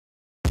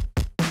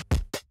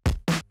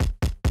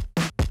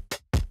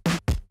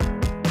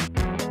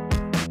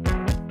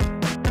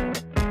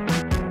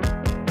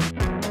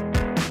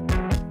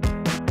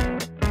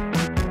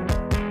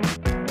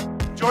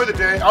enjoy the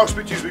day. I'll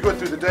speak to you as we go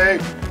through the day.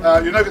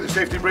 You'll now get the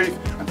safety brief,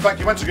 and thank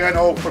you once again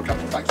all for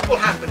coming. Thanks. What will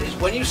happen is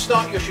when you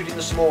start your shooting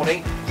this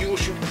morning, you will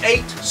shoot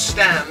 8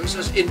 stands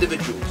as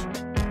individuals.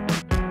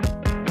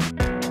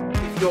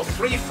 If your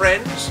 3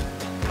 friends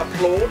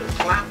applaud,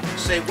 clap,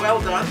 say well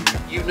done,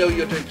 you know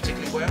you're doing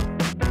particularly well.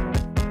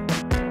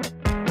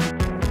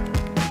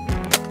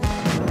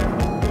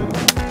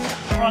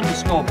 We're on the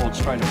scoreboard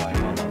straight away.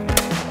 Well done.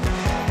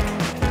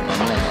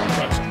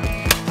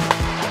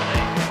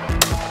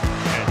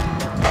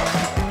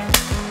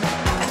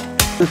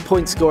 The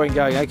point scoring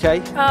going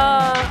okay?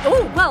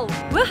 Oh, well,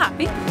 we're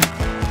happy.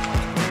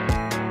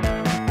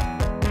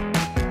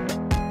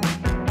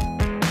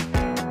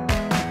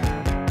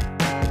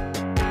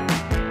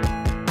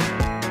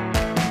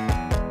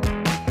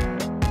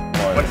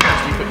 When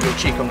you put your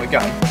cheek on the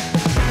gun,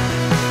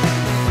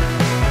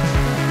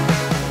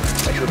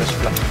 make sure there's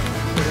fluff.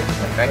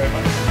 Thank you,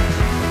 mate.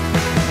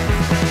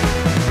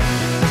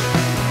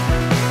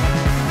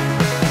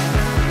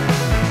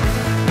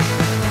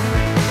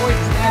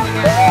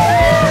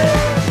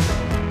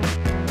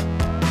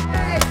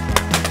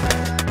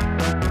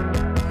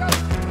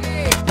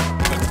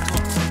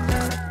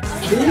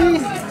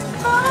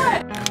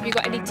 Have you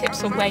got any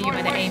tips on where you're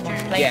going to aim on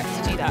plate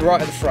to do that?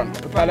 Right at the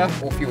front, propeller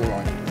or fuel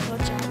line.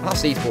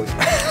 That's these boys.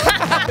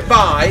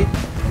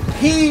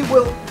 He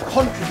will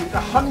contribute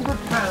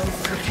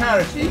 £100 to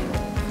charity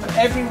for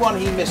everyone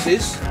he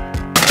misses.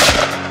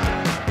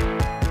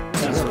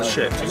 This is the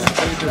ship.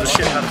 The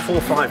ship had 4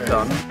 or 5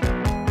 done.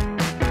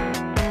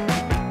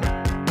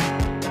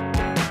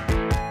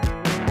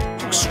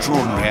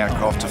 Extraordinary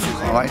aircraft to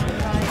fly,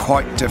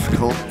 quite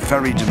difficult,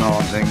 very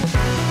demanding.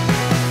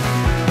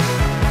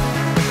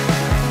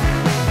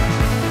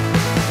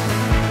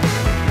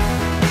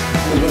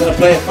 We're going to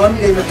play a fun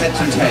game of heads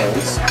and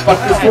tails, but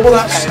before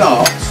that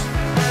starts,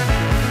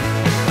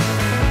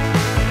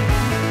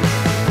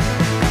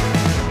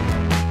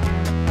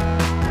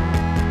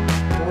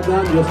 well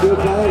done, you're still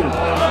playing.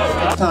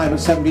 First time at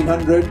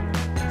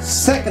 1700,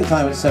 second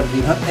time at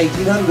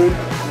 1800.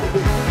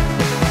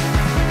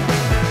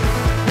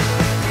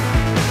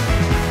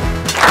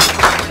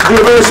 We're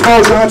a very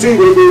small charity,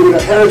 we're a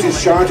heritage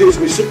charity, so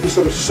we sit the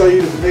sort of side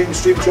of the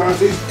mainstream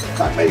charities.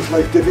 That makes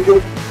life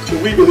difficult. So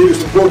we believe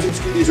it's important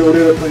to keep these old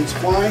aeroplanes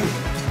flying,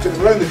 to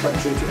them around the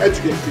country, to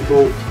educate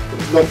people that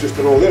it's not just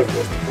the Royal Air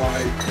Force to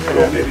fly, but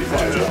all Navy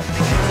fly as well.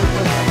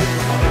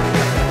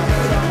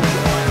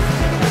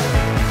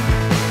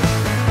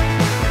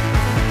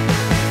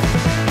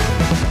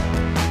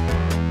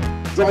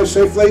 Drive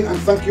safely, and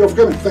thank you all for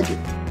coming. Thank you.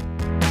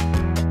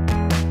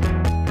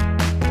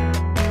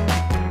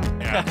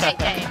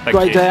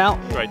 Great day out.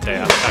 Great day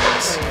out.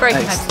 Thanks. Very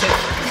competitive.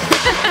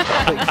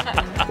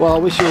 Well, I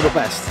wish you all the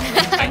best.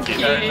 Thank you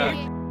very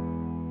much.